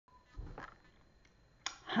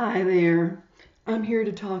Hi there. I'm here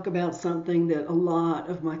to talk about something that a lot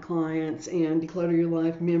of my clients and Declutter Your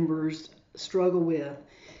Life members struggle with,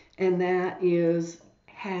 and that is,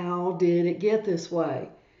 how did it get this way?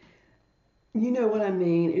 You know what I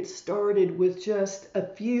mean. It started with just a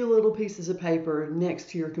few little pieces of paper next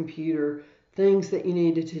to your computer, things that you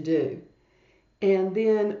needed to do. And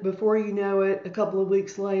then before you know it, a couple of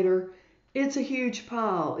weeks later, it's a huge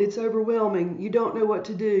pile. It's overwhelming. You don't know what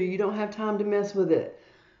to do. You don't have time to mess with it.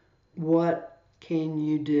 What can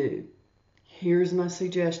you do? Here's my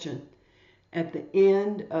suggestion. At the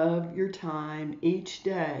end of your time each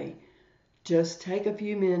day, just take a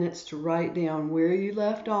few minutes to write down where you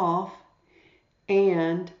left off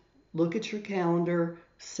and look at your calendar,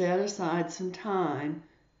 set aside some time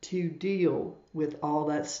to deal with all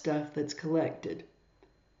that stuff that's collected.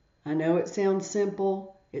 I know it sounds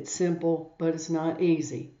simple. It's simple, but it's not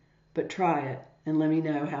easy. But try it and let me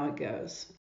know how it goes.